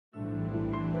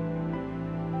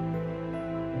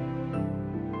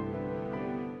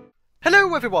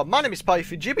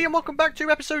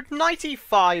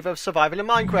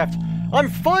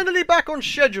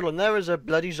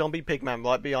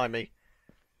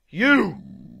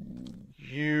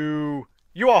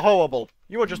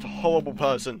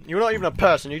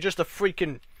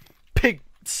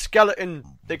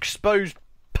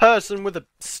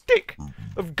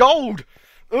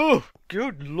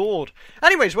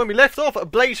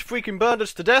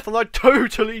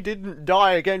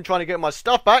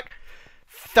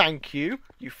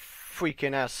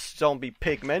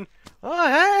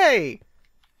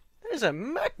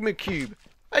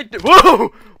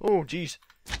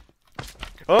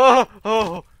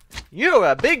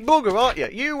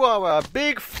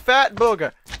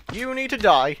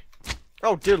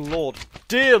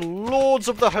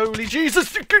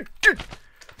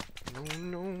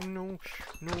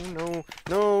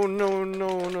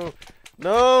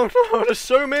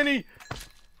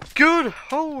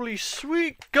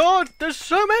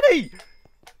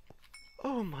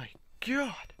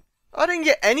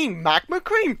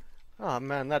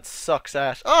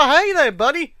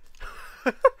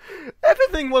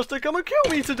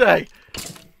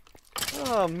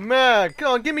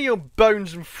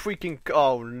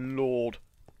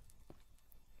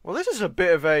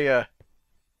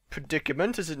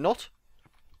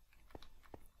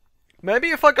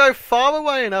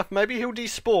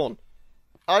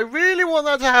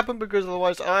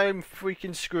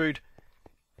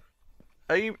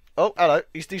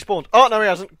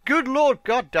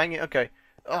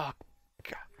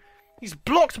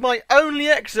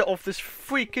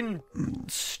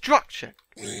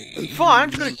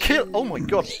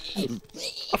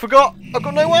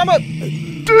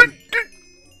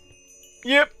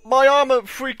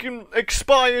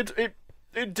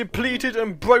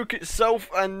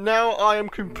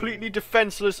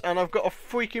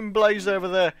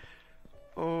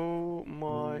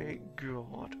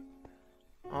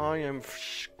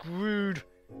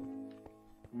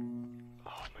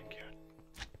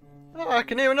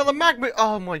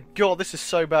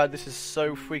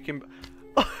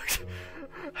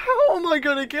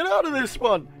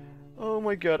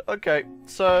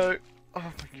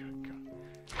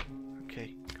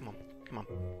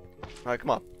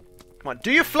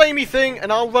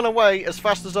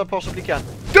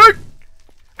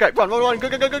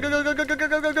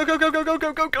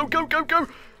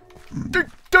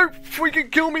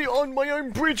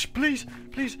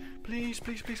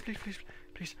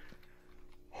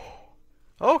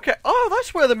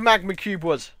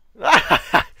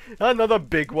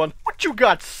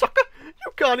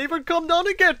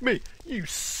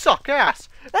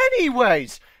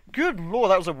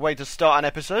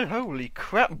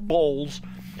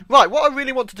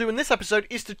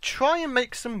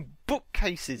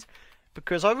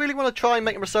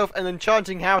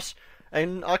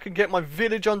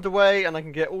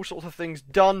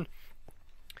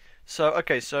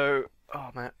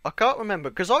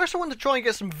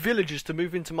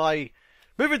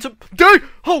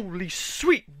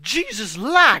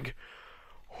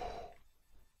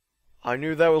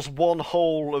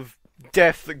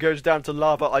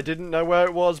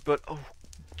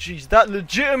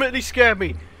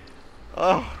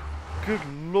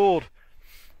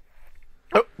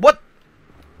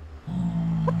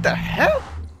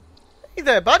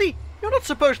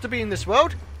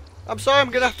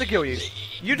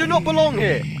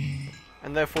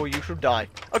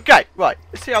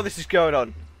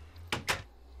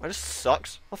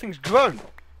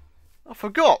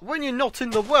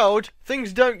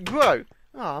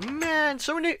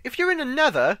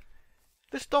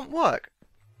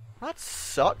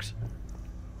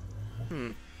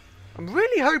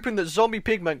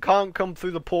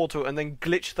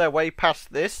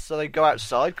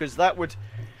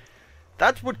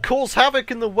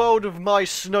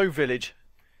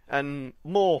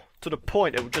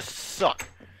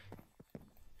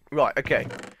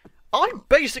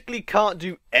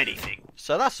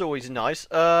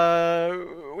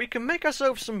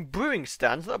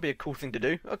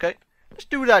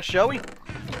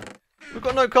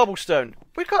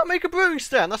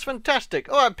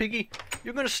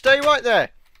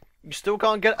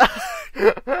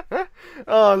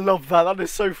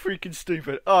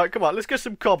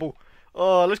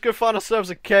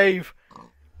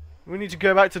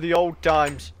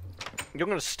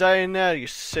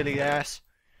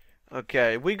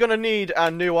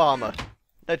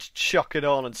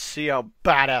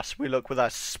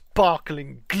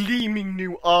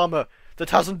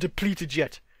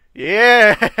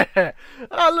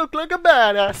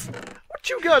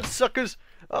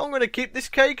I'm going to keep this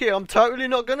cake here. I'm totally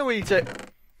not going to eat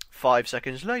it. 5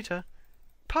 seconds later,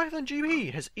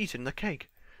 PythonGB has eaten the cake.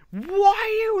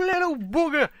 Why, you little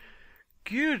bugger?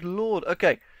 Good lord.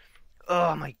 Okay.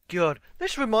 Oh my god.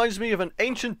 This reminds me of an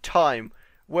ancient time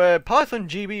where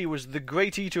PythonGB was the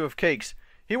great eater of cakes.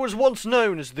 He was once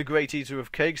known as the great eater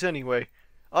of cakes anyway.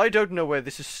 I don't know where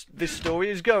this story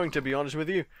is going, to be honest with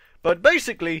you. But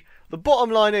basically, the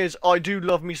bottom line is, I do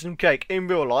love me some cake in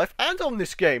real life and on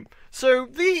this game. So,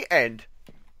 the end.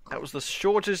 That was the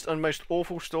shortest and most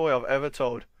awful story I've ever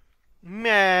told.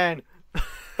 Man.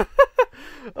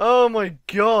 Oh my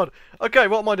god. Okay,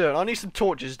 what am I doing? I need some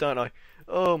torches, don't I?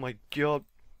 Oh my god.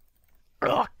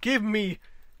 Oh, give me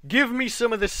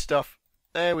some of this stuff.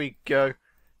 There we go.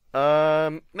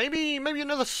 Maybe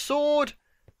another sword.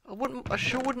 I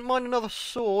sure wouldn't mind another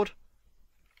sword.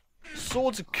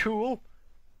 Swords are cool,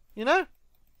 you know.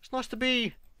 It's nice to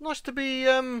be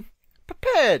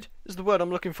prepared. Is the word I'm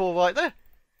looking for right there.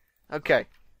 Okay,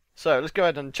 so let's go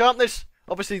ahead and enchant this.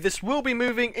 Obviously, this will be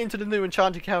moving into the new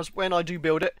enchanting house when I do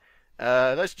build it.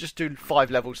 Let's just do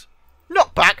 5 levels.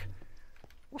 Knockback.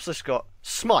 What's this got?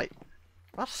 Smite.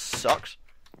 That sucks.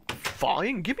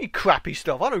 Fine, give me crappy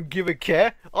stuff. I don't give a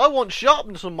care. I want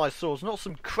sharpness on my swords, not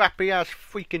some crappy ass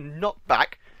freaking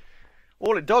knockback.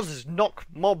 All it does is knock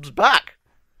mobs back.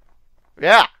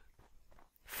 Yeah.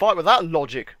 Fight with that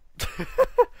logic.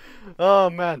 Oh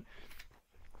man.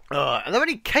 Are there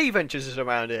any cave entrances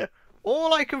around here?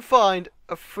 All I can find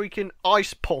are freaking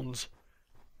ice ponds.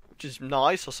 Which is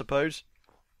nice, I suppose.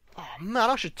 Oh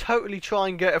man, I should totally try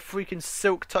and get a freaking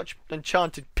silk touch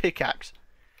enchanted pickaxe.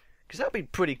 Because that would be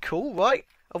pretty cool, right?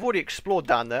 I've already explored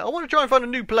down there. I want to try and find a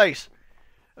new place.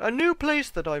 A new place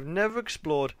that I've never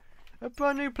explored. A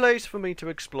brand new place for me to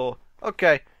explore.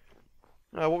 Okay.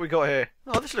 What we got here?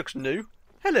 Oh, this looks new.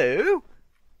 Hello.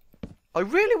 I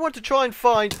really want to try and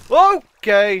find...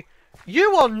 Okay.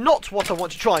 You are not what I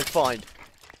want to try and find.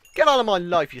 Get out of my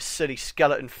life, you silly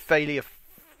skeleton failure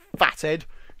fathead.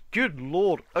 Good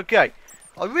lord. Okay.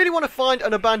 I really want to find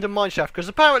an abandoned mineshaft, because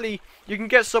apparently you can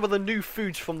get some of the new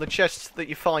foods from the chests that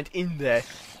you find in there.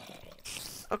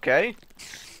 Okay.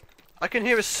 I can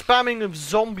hear a spamming of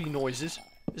zombie noises.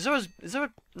 Is there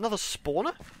another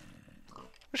spawner?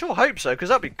 I sure hope so, because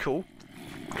that'd be cool.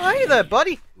 Hey there,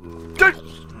 buddy.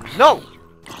 No.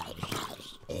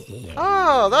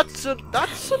 Ah, that's a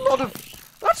lot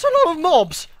of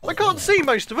mobs. I can't see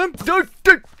most of them.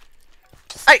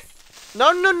 Hey.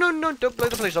 No, don't play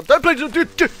the place up. Don't play the...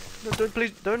 Don't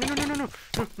please... No.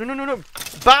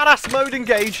 Badass mode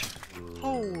engage.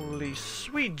 Holy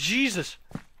sweet Jesus.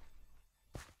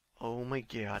 Oh my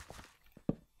god.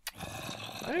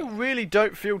 I really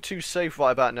don't feel too safe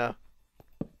right about now.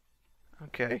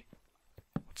 Okay.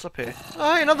 What's up here?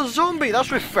 Hey, another zombie. That's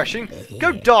refreshing.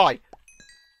 Go die.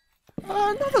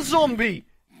 Another zombie.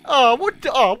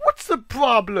 What's the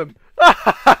problem?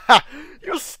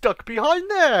 You're stuck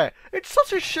behind there. It's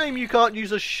such a shame you can't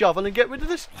use a shovel and get rid of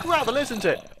this gravel, isn't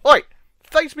it? Oi,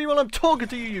 face me while I'm talking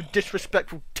to you, you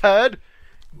disrespectful turd.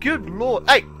 Good lord.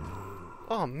 Hey.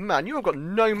 Oh man, you have got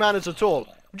no manners at all.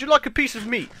 Would you like a piece of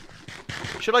meat?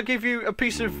 Should I give you a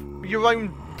piece of your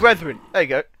own brethren? There you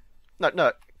go.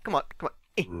 No. Come on.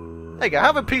 There you go.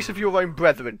 Have a piece of your own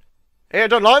brethren. Hey, I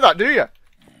don't like that, do you?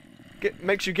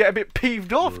 Makes you get a bit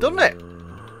peeved off, doesn't it?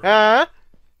 Huh?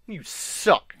 You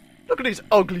suck. Look at his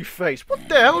ugly face. What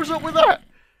the hell's up with that?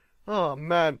 Oh,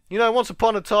 man. You know, once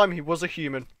upon a time, he was a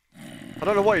human. I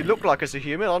don't know what he looked like as a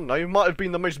human. I don't know. He might have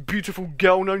been the most beautiful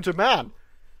girl known to man.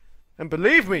 And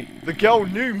believe me, the girl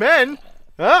knew men.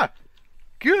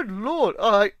 Good lord.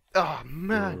 Oh,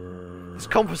 man. This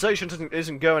conversation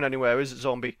isn't going anywhere, is it,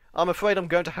 zombie? I'm afraid I'm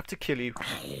going to have to kill you.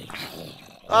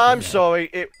 I'm sorry.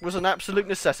 It was an absolute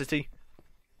necessity.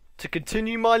 To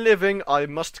continue my living, I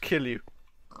must kill you.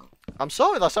 I'm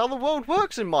sorry, that's how the world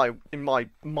works in my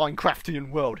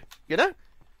Minecraftian world, you know?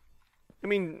 I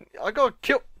mean, I got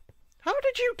killed. How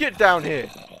did you get down here?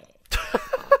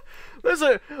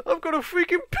 I've got a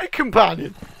freaking pig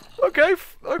companion. Okay,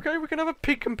 we can have a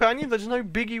pig companion. There's no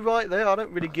biggie right there. I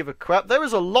don't really give a crap. There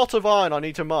is a lot of iron I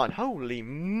need to mine. Holy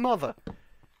mother.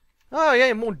 Oh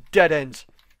yeah, more dead ends.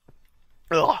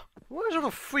 Ugh. Where's all the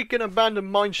freaking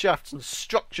abandoned mineshafts and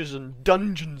structures and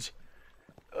dungeons?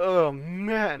 Oh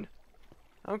man.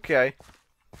 Okay.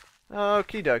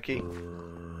 Okie dokie.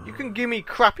 You can give me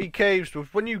crappy caves,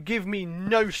 but when you give me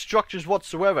no structures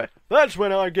whatsoever, that's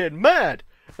when I get mad.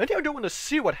 And you don't want to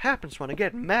see what happens when I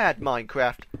get mad,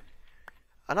 Minecraft.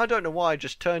 And I don't know why I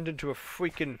just turned into a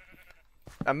freaking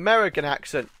American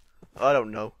accent. I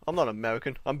don't know. I'm not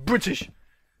American. I'm British.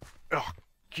 Oh,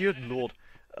 good lord.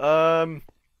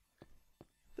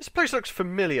 This place looks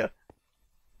familiar.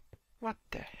 What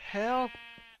the hell?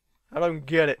 I don't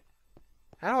get it.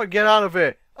 How do I get out of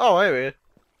here? Oh, here we are.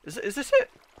 Is this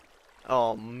it?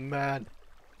 Oh, man.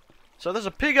 So there's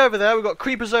a pig over there. We've got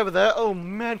creepers over there. Oh,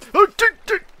 man. Oh,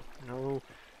 no.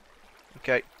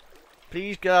 Okay.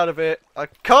 Please get out of here. I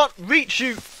can't reach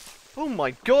you. Oh,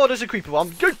 my God. There's a creeper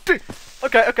one.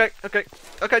 Okay.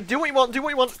 Do what you want. Do what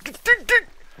you want.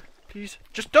 Please.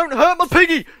 Just don't hurt my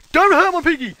piggy. Don't hurt my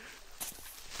piggy.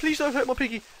 Please don't hurt my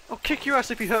piggy. I'll kick your ass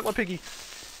if you hurt my piggy.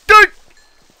 Don't.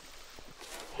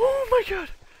 Oh, my God.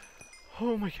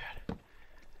 Oh, my God.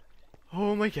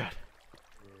 Oh, my God.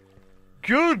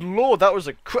 Good Lord, that was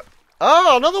a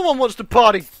Ah, another one wants to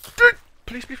party.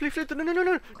 Please.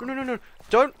 No.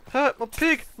 Don't hurt my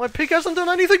pig. My pig hasn't done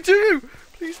anything to you.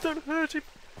 Please don't hurt him.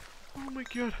 Oh my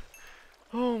God.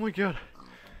 Oh my God.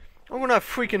 I'm going to have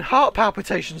freaking heart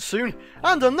palpitations soon.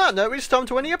 And on that note, it's time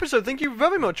to end the episode. Thank you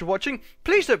very much for watching.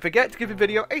 Please don't forget to give the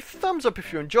video a thumbs up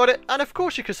if you enjoyed it. And of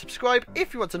course you can subscribe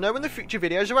if you want to know when the future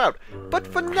videos are out. But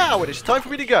for now, it is time for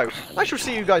me to go. I shall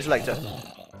see you guys later.